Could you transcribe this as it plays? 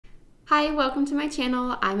Hi, welcome to my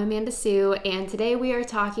channel. I'm Amanda Sue, and today we are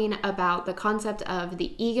talking about the concept of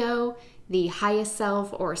the ego, the highest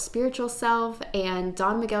self or spiritual self, and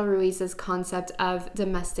Don Miguel Ruiz's concept of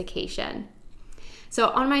domestication. So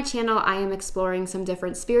on my channel, I am exploring some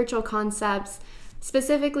different spiritual concepts,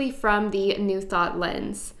 specifically from the New Thought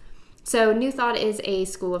lens. So New Thought is a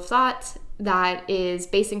school of thought that is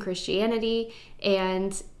based in Christianity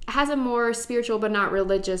and has a more spiritual but not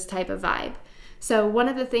religious type of vibe. So one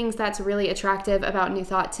of the things that's really attractive about New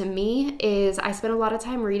Thought to me is I spent a lot of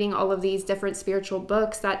time reading all of these different spiritual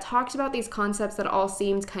books that talked about these concepts that all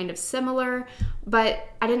seemed kind of similar, but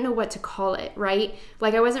I didn't know what to call it, right?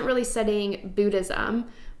 Like I wasn't really studying Buddhism,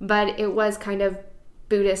 but it was kind of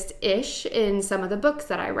Buddhist-ish in some of the books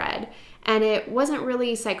that I read. And it wasn't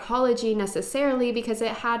really psychology necessarily because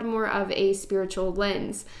it had more of a spiritual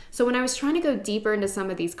lens. So when I was trying to go deeper into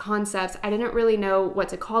some of these concepts, I didn't really know what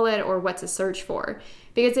to call it or what to search for.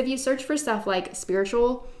 Because if you search for stuff like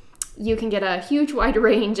spiritual, you can get a huge wide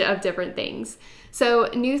range of different things. So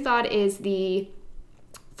New Thought is the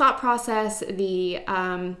thought process,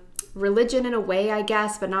 the religion in a way, I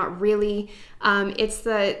guess, but not really. It's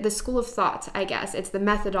the school of thought, I guess. It's the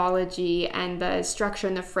methodology and the structure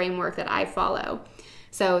and the framework that I follow.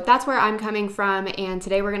 So that's where I'm coming from, and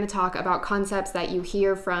today we're going to talk about concepts that you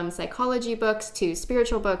hear from psychology books to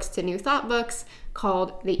spiritual books to New Thought books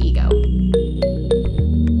called the ego.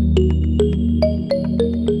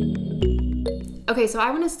 Okay, so I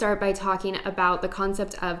want to start by talking about the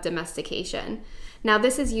concept of domestication. Now,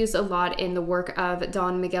 this is used a lot in the work of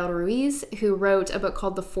Don Miguel Ruiz, who wrote a book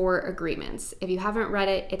called The Four Agreements. If you haven't read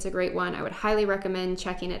it, it's a great one. I would highly recommend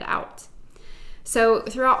checking it out. So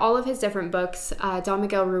throughout all of his different books, Don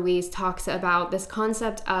Miguel Ruiz talks about this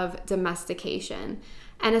concept of domestication.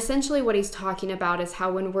 And essentially what he's talking about is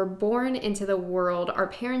how when we're born into the world, our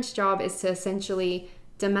parents' job is to essentially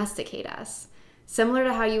domesticate us, similar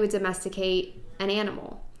to how you would domesticate an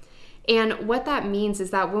animal. And what that means is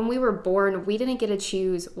that when we were born, we didn't get to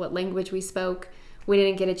choose what language we spoke. We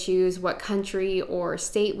didn't get to choose what country or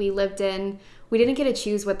state we lived in. We didn't get to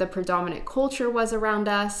choose what the predominant culture was around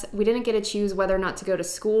us. We didn't get to choose whether or not to go to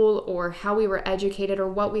school or how we were educated or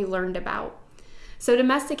what we learned about. So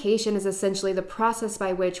domestication is essentially the process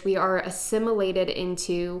by which we are assimilated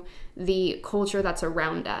into the culture that's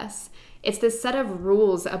around us. It's this set of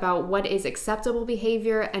rules about what is acceptable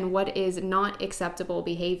behavior and what is not acceptable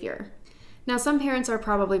behavior. Now, some parents are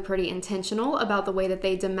probably pretty intentional about the way that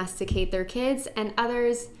they domesticate their kids, and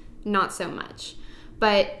others not so much.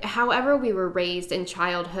 But however we were raised in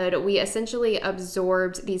childhood, we essentially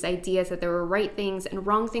absorbed these ideas that there were right things and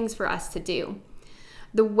wrong things for us to do.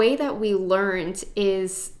 The way that we learned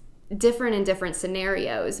is different in different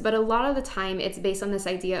scenarios, but a lot of the time it's based on this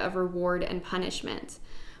idea of reward and punishment.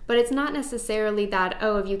 But it's not necessarily that,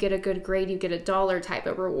 oh, if you get a good grade, you get $1 type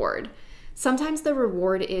of reward. Sometimes the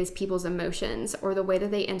reward is people's emotions or the way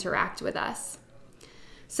that they interact with us.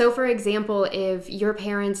 So for example, if your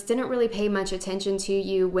parents didn't really pay much attention to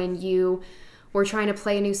you when you were trying to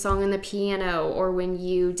play a new song on the piano or when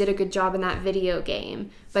you did a good job in that video game,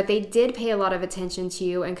 but they did pay a lot of attention to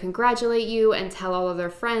you and congratulate you and tell all of their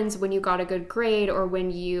friends when you got a good grade or when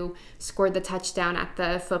you scored the touchdown at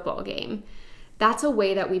the football game. That's a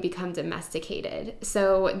way that we become domesticated.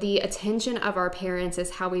 So the attention of our parents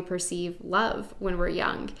is how we perceive love when we're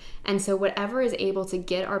young. And so whatever is able to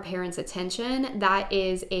get our parents' attention, that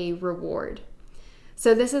is a reward.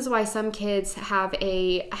 So this is why some kids have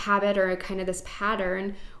a habit or kind of this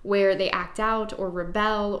pattern where they act out or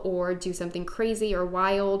rebel or do something crazy or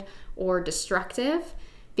wild or destructive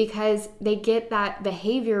because they get that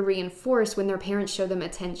behavior reinforced when their parents show them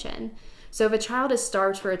attention. So if a child is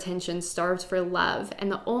starved for attention, starved for love, and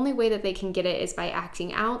the only way that they can get it is by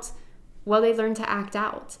acting out, well, they learn to act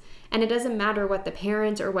out. And it doesn't matter what the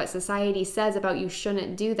parent or what society says about you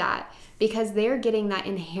shouldn't do that, because they're getting that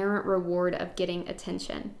inherent reward of getting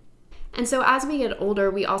attention. And so as we get older,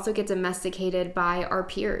 we also get domesticated by our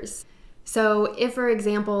peers. So if, for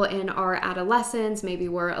example, in our adolescence, maybe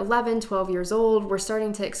we're 11, 12 years old, we're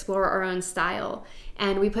starting to explore our own style.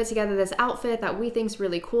 And we put together this outfit that we think is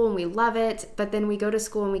really cool and we love it, but then we go to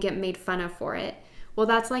school and we get made fun of for it. Well,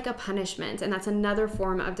 that's like a punishment, and that's another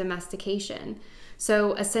form of domestication.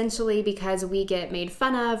 So essentially, because we get made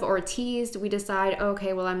fun of or teased, we decide,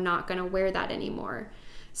 okay, well, I'm not going to wear that anymore.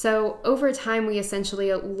 So over time, we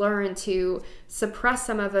essentially learn to suppress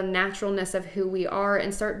some of the naturalness of who we are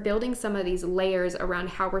and start building some of these layers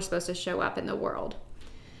around how we're supposed to show up in the world.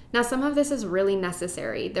 Now, some of this is really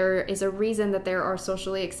necessary. There is a reason that there are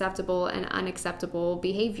socially acceptable and unacceptable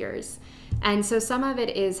behaviors. And so some of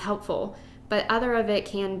it is helpful. but other of it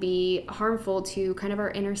can be harmful to kind of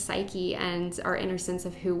our inner psyche and our inner sense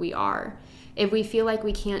of who we are. If we feel like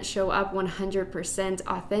we can't show up 100%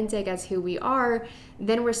 authentic as who we are,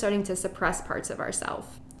 then we're starting to suppress parts of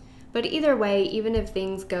ourselves. But either way, even if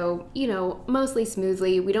things go, mostly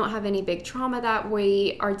smoothly, we don't have any big trauma that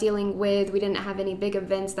we are dealing with, we didn't have any big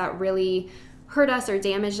events that really hurt us or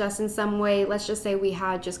damaged us in some way, let's just say we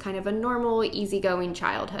had just kind of a normal, easygoing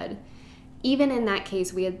childhood. Even in that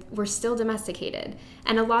case, we're still domesticated.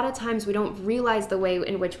 And a lot of times we don't realize the way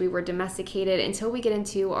in which we were domesticated until we get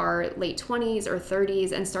into our late 20s or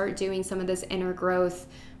 30s and start doing some of this inner growth,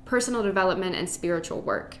 personal development, and spiritual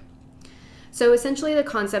work. So essentially the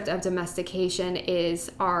concept of domestication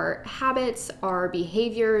is our habits, our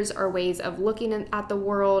behaviors, our ways of looking at the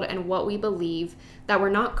world and what we believe that were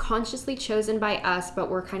not consciously chosen by us, but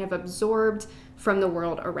were kind of absorbed from the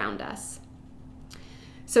world around us.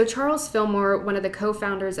 So Charles Fillmore, one of the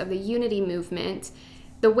co-founders of the Unity movement,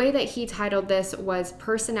 the way that he titled this was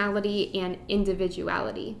personality and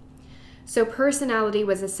individuality. So personality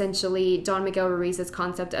was essentially Don Miguel Ruiz's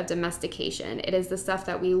concept of domestication. It is the stuff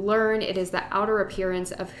that we learn. It is the outer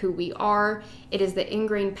appearance of who we are. It is the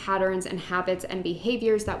ingrained patterns and habits and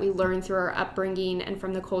behaviors that we learn through our upbringing and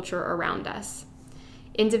from the culture around us.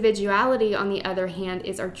 Individuality, on the other hand,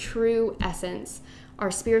 is our true essence,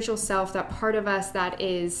 our spiritual self, that part of us that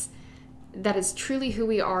is truly who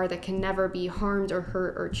we are, that can never be harmed or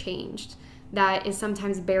hurt or changed, that is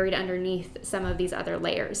sometimes buried underneath some of these other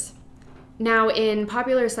layers. Now, in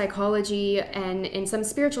popular psychology and in some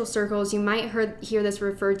spiritual circles, you might hear this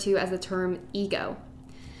referred to as the term ego.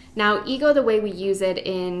 Now, ego, the way we use it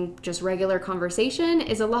in just regular conversation,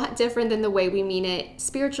 is a lot different than the way we mean it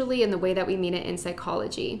spiritually and the way that we mean it in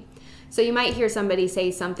psychology. So you might hear somebody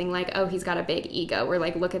say something like, oh, he's got a big ego, or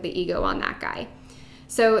like, look at the ego on that guy.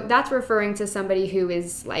 So that's referring to somebody who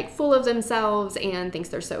is like full of themselves and thinks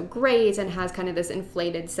they're so great and has kind of this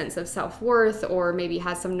inflated sense of self-worth, or maybe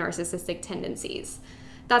has some narcissistic tendencies.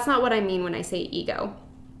 That's not what I mean when I say ego.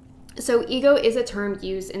 So ego is a term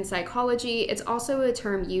used in psychology. It's also a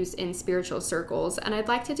term used in spiritual circles. And I'd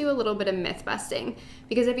like to do a little bit of myth busting,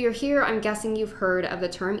 because if you're here, I'm guessing you've heard of the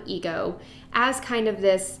term ego as kind of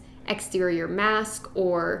this exterior mask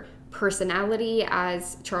or personality,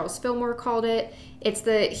 as Charles Fillmore called it. It's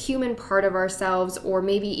the human part of ourselves, or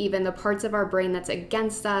maybe even the parts of our brain that's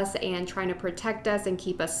against us and trying to protect us and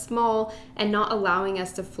keep us small and not allowing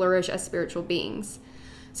us to flourish as spiritual beings.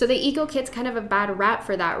 So the ego gets kind of a bad rap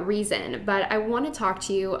for that reason, but I want to talk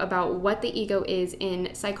to you about what the ego is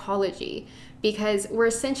in psychology, because we're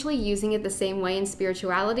essentially using it the same way in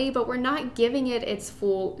spirituality, but we're not giving it its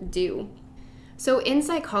full due. So in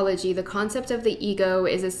psychology, the concept of the ego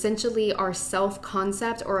is essentially our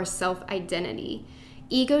self-concept or our self-identity.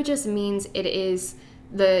 Ego just means it is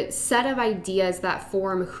the set of ideas that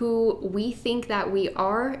form who we think that we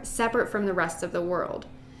are, separate from the rest of the world.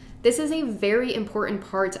 This is a very important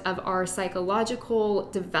part of our psychological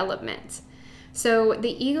development. So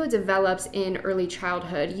the ego develops in early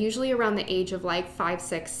childhood, usually around the age of like 5,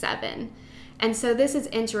 6, 7. And so this is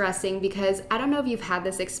interesting because I don't know if you've had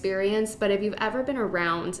this experience, but if you've ever been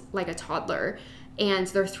around like a toddler and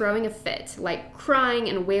they're throwing a fit, like crying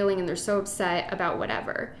and wailing and they're so upset about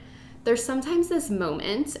whatever, there's sometimes this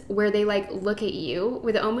moment where they like look at you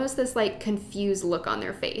with almost this like confused look on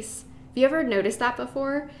their face. Have you ever noticed that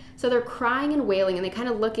before? So they're crying and wailing and they kind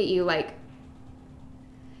of look at you like,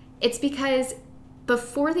 it's because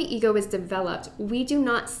before the ego is developed, we do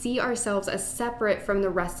not see ourselves as separate from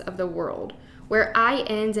the rest of the world. Where I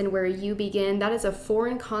end and where you begin, that is a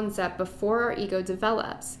foreign concept before our ego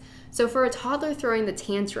develops. So for a toddler throwing the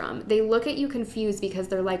tantrum, they look at you confused because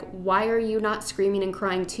they're like, why are you not screaming and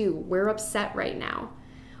crying too? We're upset right now.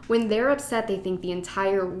 When they're upset, they think the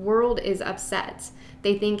entire world is upset.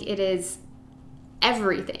 They think it is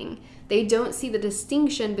everything. They don't see the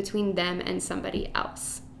distinction between them and somebody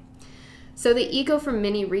else. So the ego, for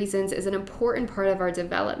many reasons, is an important part of our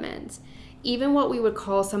development. Even what we would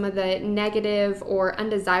call some of the negative or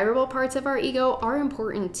undesirable parts of our ego are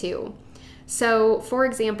important too. So, for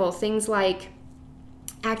example, things like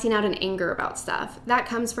acting out in anger about stuff, that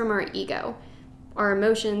comes from our ego, our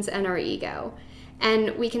emotions and our ego.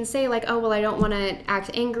 And we can say like, oh, well, I don't want to act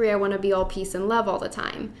angry. I want to be all peace and love all the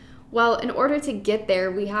time. Well, in order to get there,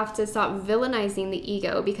 we have to stop villainizing the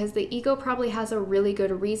ego, because the ego probably has a really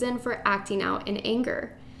good reason for acting out in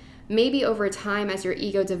anger. Maybe over time, as your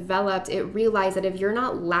ego developed, it realized that if you're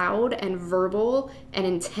not loud and verbal and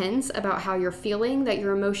intense about how you're feeling, that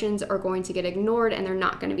your emotions are going to get ignored and they're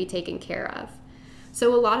not going to be taken care of.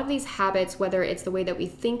 So a lot of these habits, whether it's the way that we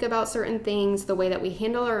think about certain things, the way that we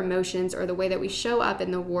handle our emotions, or the way that we show up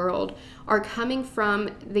in the world, are coming from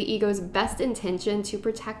the ego's best intention to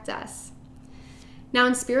protect us. Now,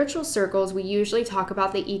 in spiritual circles, we usually talk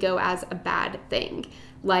about the ego as a bad thing.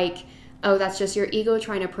 Like, oh, that's just your ego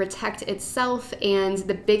trying to protect itself, and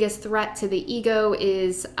the biggest threat to the ego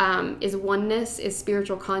is oneness, is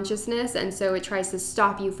spiritual consciousness, and so it tries to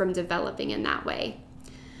stop you from developing in that way.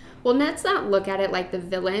 Well, let's not look at it like the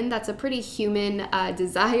villain. That's a pretty human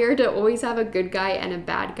desire to always have a good guy and a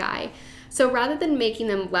bad guy. So rather than making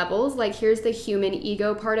them levels, like here's the human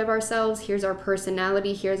ego part of ourselves, here's our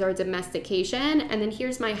personality, here's our domestication, and then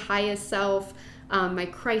here's my highest self, my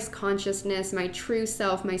Christ consciousness, my true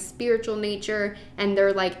self, my spiritual nature, and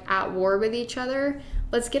they're like at war with each other.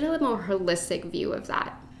 Let's get a little more holistic view of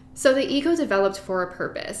that. So the ego developed for a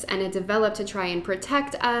purpose, and it developed to try and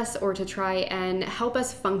protect us or to try and help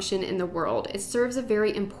us function in the world. It serves a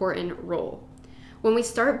very important role. When we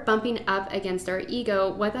start bumping up against our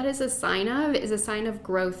ego, what that is a sign of is a sign of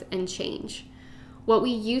growth and change. What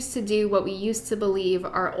we used to do, what we used to believe,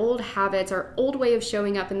 our old habits, our old way of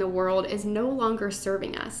showing up in the world is no longer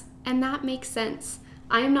serving us. And that makes sense.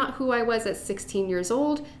 I am not who I was at 16 years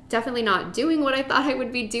old, definitely not doing what I thought I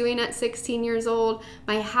would be doing at 16 years old.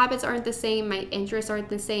 My habits aren't the same, my interests aren't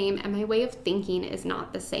the same, and my way of thinking is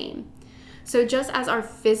not the same. So just as our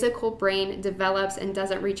physical brain develops and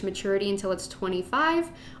doesn't reach maturity until it's 25,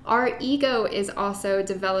 our ego is also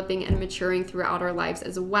developing and maturing throughout our lives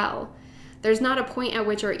as well. There's not a point at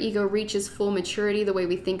which our ego reaches full maturity the way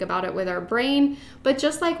we think about it with our brain, but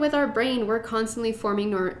just like with our brain, we're constantly forming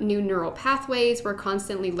new neural pathways, we're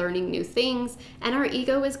constantly learning new things, and our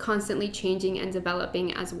ego is constantly changing and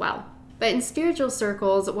developing as well. But in spiritual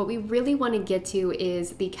circles, what we really want to get to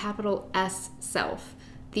is the capital S self,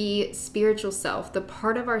 the spiritual self, the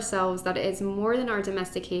part of ourselves that is more than our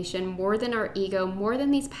domestication, more than our ego, more than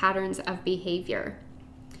these patterns of behavior.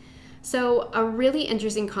 So a really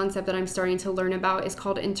interesting concept that I'm starting to learn about is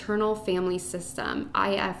called internal family system,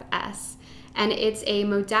 IFS. And it's a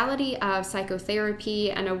modality of psychotherapy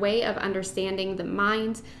and a way of understanding the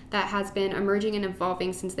mind that has been emerging and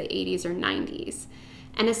evolving since the 80s or 90s.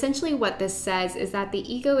 And essentially what this says is that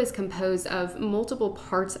the ego is composed of multiple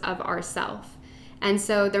parts of ourself. And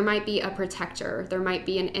so there might be a protector, there might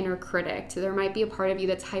be an inner critic, there might be a part of you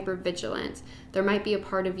that's hypervigilant, there might be a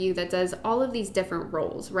part of you that does all of these different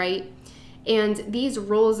roles, right? And these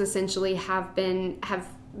roles essentially have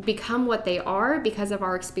become what they are because of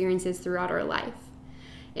our experiences throughout our life.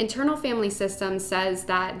 Internal family system says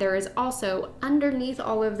that there is also, underneath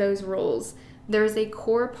all of those roles, there is a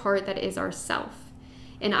core part that is our self.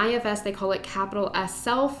 In IFS, they call it capital S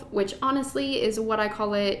self, which honestly is what I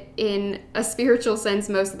call it in a spiritual sense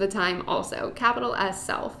most of the time also. Capital S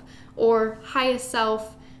self, or highest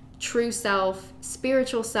self, true self,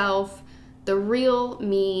 spiritual self, the real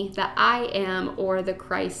me, the I am, or the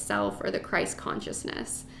Christ self, or the Christ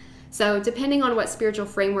consciousness. So depending on what spiritual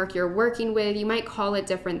framework you're working with, you might call it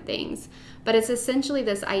different things. But it's essentially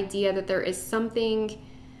this idea that there's something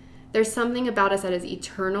about us that is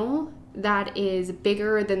eternal, that is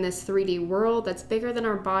bigger than this 3D world, that's bigger than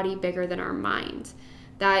our body, bigger than our mind,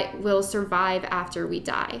 that will survive after we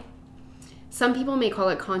die. Some people may call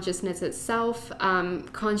it consciousness itself.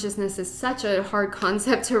 Consciousness is such a hard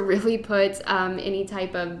concept to really put any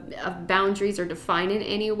type of boundaries or define in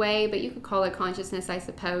any way, but you could call it consciousness, I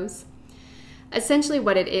suppose. Essentially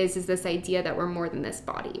what it is this idea that we're more than this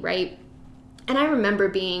body, right? And I remember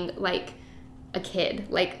being like a kid,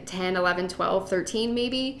 like 10, 11, 12, 13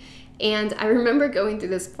 maybe, and I remember going through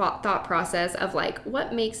this thought process of like,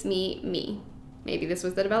 what makes me me? Maybe this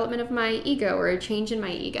was the development of my ego or a change in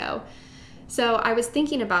my ego. So I was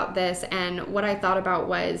thinking about this, and what I thought about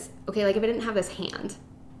was, okay, like if I didn't have this hand,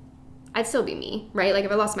 I'd still be me, right? Like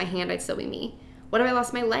if I lost my hand, I'd still be me. What if I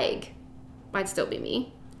lost my leg? I'd still be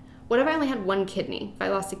me. What if I only had one kidney? If I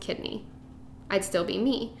lost a kidney, I'd still be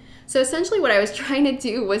me. So essentially what I was trying to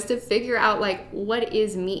do was to figure out like, what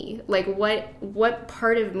is me? Like what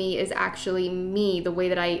part of me is actually me, the way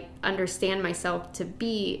that I understand myself to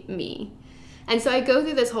be me. And so I go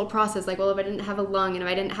through this whole process like, well, if I didn't have a lung, and if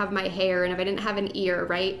I didn't have my hair, and if I didn't have an ear,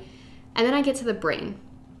 right? And then I get to the brain.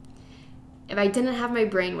 If I didn't have my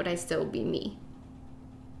brain, would I still be me?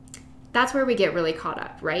 That's where we get really caught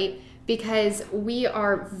up, right? Because we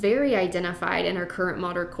are very identified in our current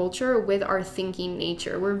modern culture with our thinking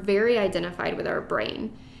nature. We're very identified with our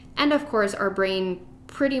brain. And of course, our brain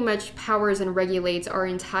pretty much powers and regulates our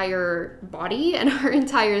entire body and our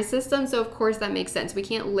entire system. So of course that makes sense. We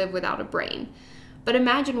can't live without a brain. But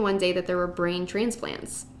imagine one day that there were brain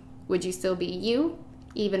transplants. Would you still be you?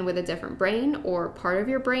 even with a different brain, or part of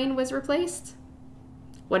your brain was replaced?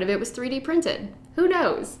 What if it was 3D printed? Who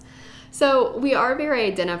knows? So we are very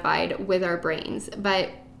identified with our brains, but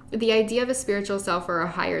the idea of a spiritual self or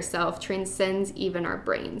a higher self transcends even our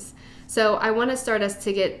brains. So I want to start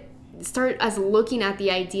us looking at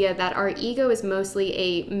the idea that our ego is mostly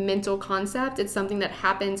a mental concept. It's something that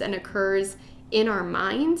happens and occurs in our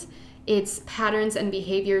mind. It's patterns and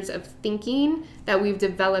behaviors of thinking that we've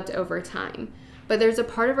developed over time. But there's a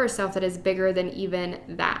part of ourself that is bigger than even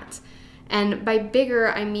that. And by bigger,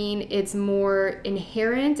 I mean it's more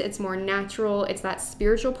inherent, it's more natural, it's that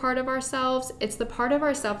spiritual part of ourselves. It's the part of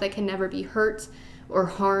ourselves that can never be hurt or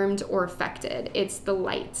harmed or affected. It's the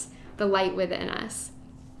light within us.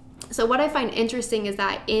 So what I find interesting is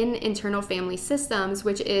that in internal family systems,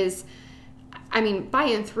 which is, by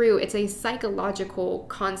and through, it's a psychological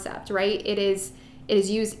concept, right? It is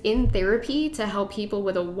used in therapy to help people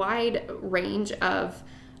with a wide range of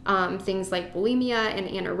things like bulimia and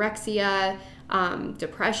anorexia,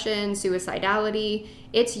 depression, suicidality.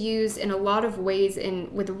 It's used in a lot of ways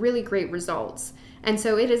with really great results. And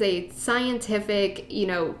so it is a scientific,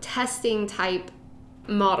 testing type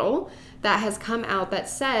model that has come out that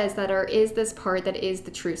says that there is this part that is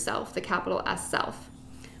the true self, the capital S self.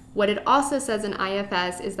 What it also says in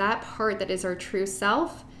IFS is that part that is our true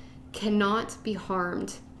self cannot be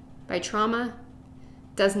harmed by trauma,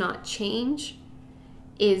 does not change,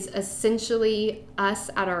 is essentially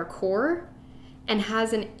us at our core, and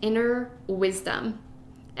has an inner wisdom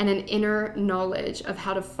and an inner knowledge of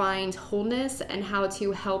how to find wholeness and how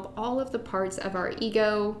to help all of the parts of our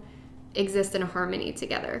ego exist in harmony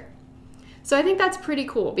together. So I think that's pretty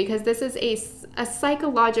cool because this is a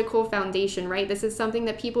psychological foundation, right? This is something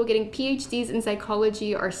that people getting PhDs in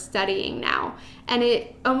psychology are studying now. And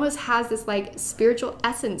it almost has this like spiritual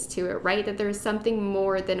essence to it, right? That there's something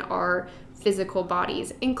more than our physical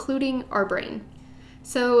bodies, including our brain.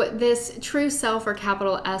 So this true self or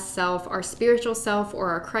capital S self, our spiritual self or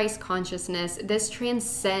our Christ consciousness, this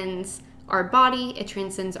transcends our body, it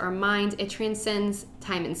transcends our mind, it transcends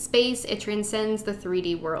time and space, it transcends the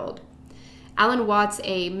 3D world. Alan Watts,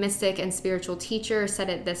 a mystic and spiritual teacher, said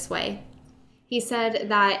it this way. He said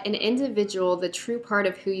that an individual, the true part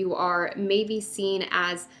of who you are, may be seen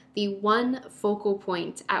as the one focal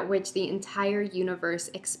point at which the entire universe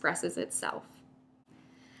expresses itself.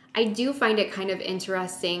 I do find it kind of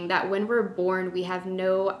interesting that when we're born, we have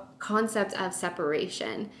no concept of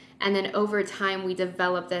separation. And then over time, we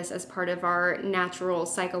develop this as part of our natural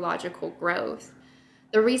psychological growth.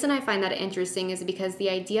 The reason I find that interesting is because the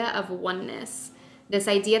idea of oneness, this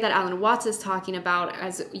idea that Alan Watts is talking about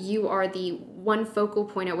as you are the one focal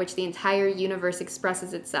point at which the entire universe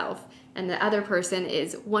expresses itself, and the other person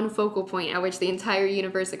is one focal point at which the entire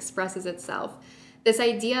universe expresses itself. This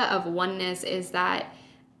idea of oneness is that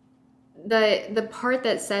the part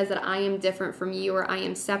that says that I am different from you or I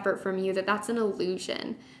am separate from you, that's an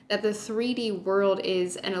illusion, that the 3D world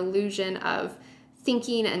is an illusion of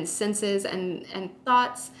thinking and senses and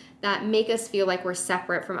thoughts that make us feel like we're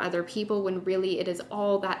separate from other people when really it is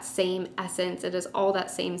all that same essence, it is all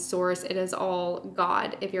that same source, it is all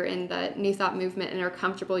God, if you're in the New Thought movement and are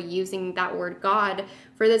comfortable using that word God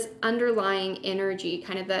for this underlying energy,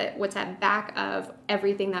 kind of what's at back of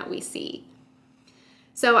everything that we see.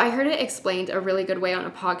 So I heard it explained a really good way on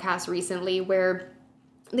a podcast recently where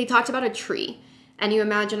they talked about a tree. And you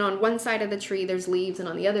imagine on one side of the tree there's leaves and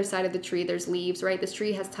on the other side of the tree there's leaves, right? This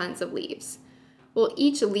tree has tons of leaves. Well,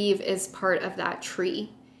 each leaf is part of that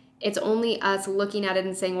tree. It's only us looking at it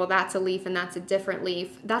and saying, well, that's a leaf and that's a different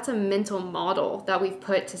leaf. That's a mental model that we've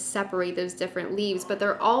put to separate those different leaves, but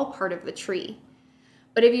they're all part of the tree.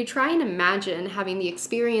 But if you try and imagine having the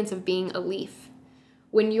experience of being a leaf,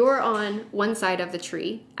 when you're on one side of the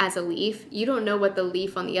tree as a leaf, you don't know what the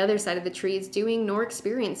leaf on the other side of the tree is doing nor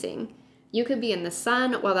experiencing. You could be in the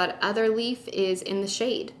sun while that other leaf is in the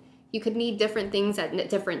shade. You could need different things at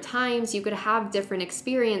different times. You could have different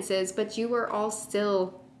experiences, but you are all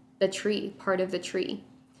still the tree, part of the tree.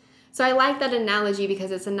 So I like that analogy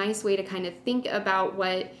because it's a nice way to kind of think about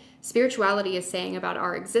what spirituality is saying about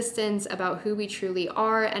our existence, about who we truly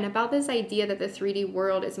are, and about this idea that the 3D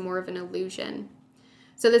world is more of an illusion.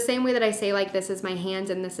 So the same way that I say, like, this is my hand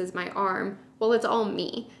and this is my arm, well, it's all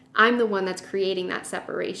me. I'm the one that's creating that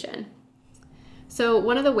separation. So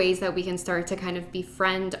one of the ways that we can start to kind of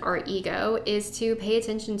befriend our ego is to pay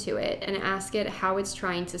attention to it and ask it how it's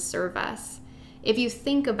trying to serve us. If you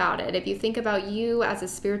think about it, if you think about you as a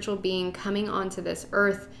spiritual being coming onto this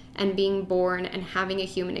earth and being born and having a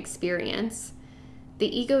human experience,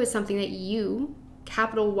 the ego is something that you,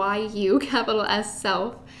 capital Y, you, capital S,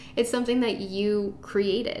 self, it's something that you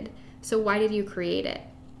created. So why did you create it?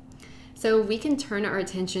 So we can turn our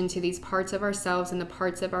attention to these parts of ourselves and the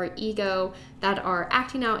parts of our ego that are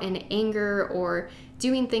acting out in anger or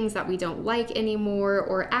doing things that we don't like anymore,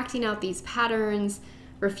 or acting out these patterns,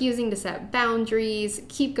 refusing to set boundaries,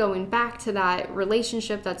 keep going back to that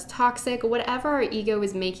relationship that's toxic, whatever our ego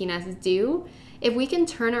is making us do. If we can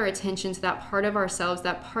turn our attention to that part of ourselves,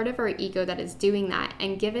 that part of our ego that is doing that,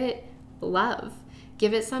 and give it love,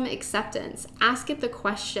 give it some acceptance, ask it the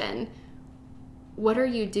question, what are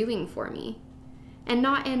you doing for me? And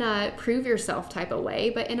not in a prove yourself type of way,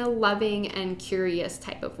 but in a loving and curious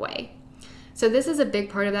type of way. So this is a big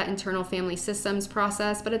part of that internal family systems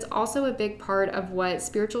process, but it's also a big part of what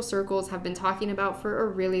spiritual circles have been talking about for a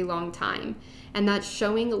really long time. And that's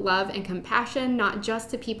showing love and compassion, not just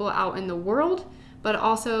to people out in the world, but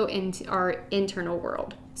also into our internal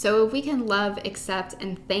world. So if we can love, accept,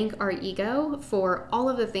 and thank our ego for all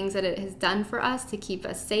of the things that it has done for us to keep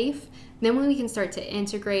us safe, then when we can start to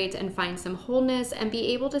integrate and find some wholeness and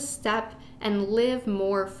be able to step and live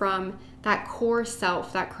more from that core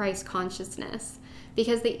self, that Christ consciousness.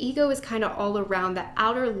 Because the ego is kind of all around the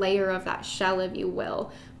outer layer of that shell, if you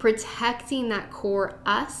will, protecting that core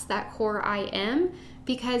us, that core I am,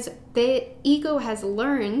 because the ego has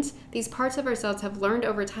learned, these parts of ourselves have learned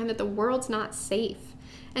over time that the world's not safe.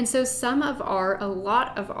 And so a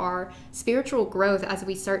lot of our spiritual growth as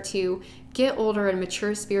we start to get older and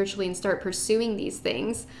mature spiritually and start pursuing these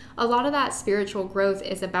things, a lot of that spiritual growth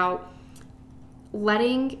is about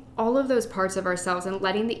letting all of those parts of ourselves and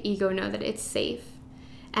letting the ego know that it's safe,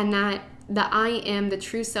 and that the I am, the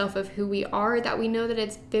true self of who we are, that we know that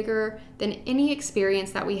it's bigger than any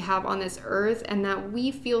experience that we have on this earth, and that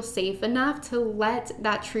we feel safe enough to let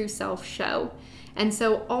that true self show. And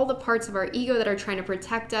so all the parts of our ego that are trying to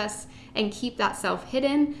protect us and keep that self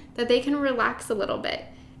hidden, that they can relax a little bit.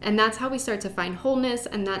 And that's how we start to find wholeness,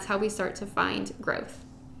 and that's how we start to find growth.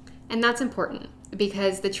 And that's important,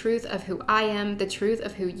 because the truth of who I am, the truth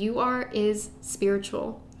of who you are, is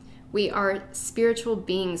spiritual. We are spiritual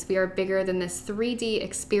beings. We are bigger than this 3D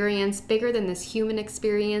experience, bigger than this human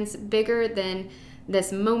experience, bigger than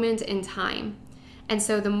this moment in time. And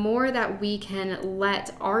so the more that we can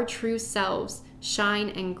let our true selves shine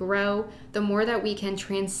and grow, the more that we can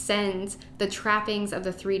transcend the trappings of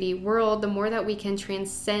the 3D world, the more that we can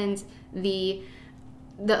transcend the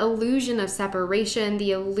illusion of separation,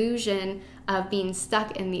 the illusion of being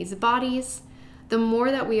stuck in these bodies, the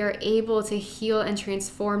more that we are able to heal and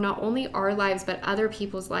transform not only our lives, but other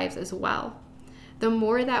people's lives as well. The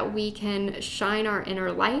more that we can shine our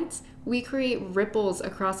inner light, we create ripples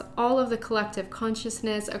across all of the collective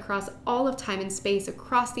consciousness, across all of time and space,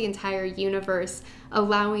 across the entire universe,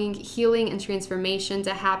 allowing healing and transformation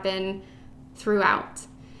to happen throughout.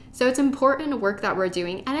 So it's important work that we're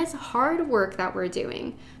doing, and it's hard work that we're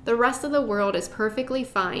doing. The rest of the world is perfectly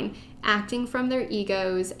fine acting from their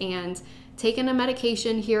egos and taking a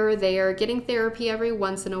medication here or there, getting therapy every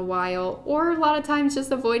once in a while, or a lot of times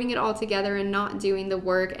just avoiding it altogether and not doing the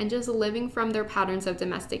work and just living from their patterns of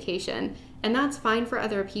domestication. And that's fine for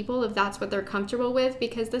other people if that's what they're comfortable with,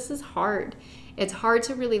 because this is hard. It's hard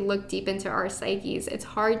to really look deep into our psyches. It's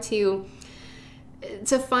hard to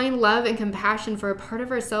find love and compassion for a part of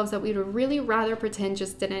ourselves that we'd really rather pretend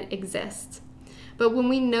just didn't exist. But when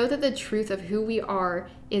we know that the truth of who we are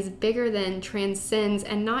is bigger than, transcends,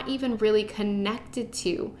 and not even really connected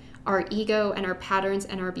to our ego and our patterns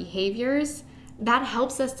and our behaviors, that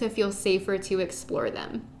helps us to feel safer to explore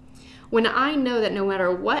them. When I know that no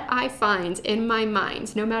matter what I find in my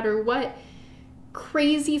mind, no matter what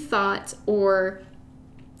crazy thought or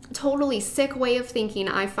totally sick way of thinking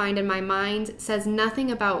I find in my mind says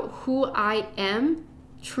nothing about who I am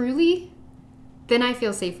truly, then I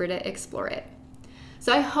feel safer to explore it.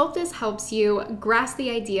 So I hope this helps you grasp the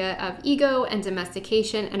idea of ego and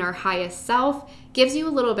domestication and our highest self, gives you a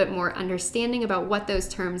little bit more understanding about what those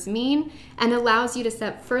terms mean, and allows you to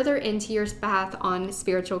step further into your path on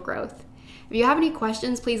spiritual growth. If you have any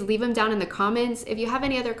questions, please leave them down in the comments. If you have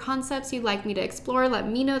any other concepts you'd like me to explore, let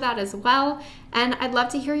me know that as well. And I'd love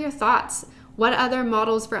to hear your thoughts. What other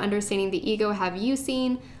models for understanding the ego have you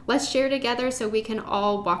seen? Let's share together so we can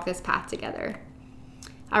all walk this path together.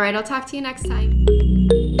 All right, I'll talk to you next time.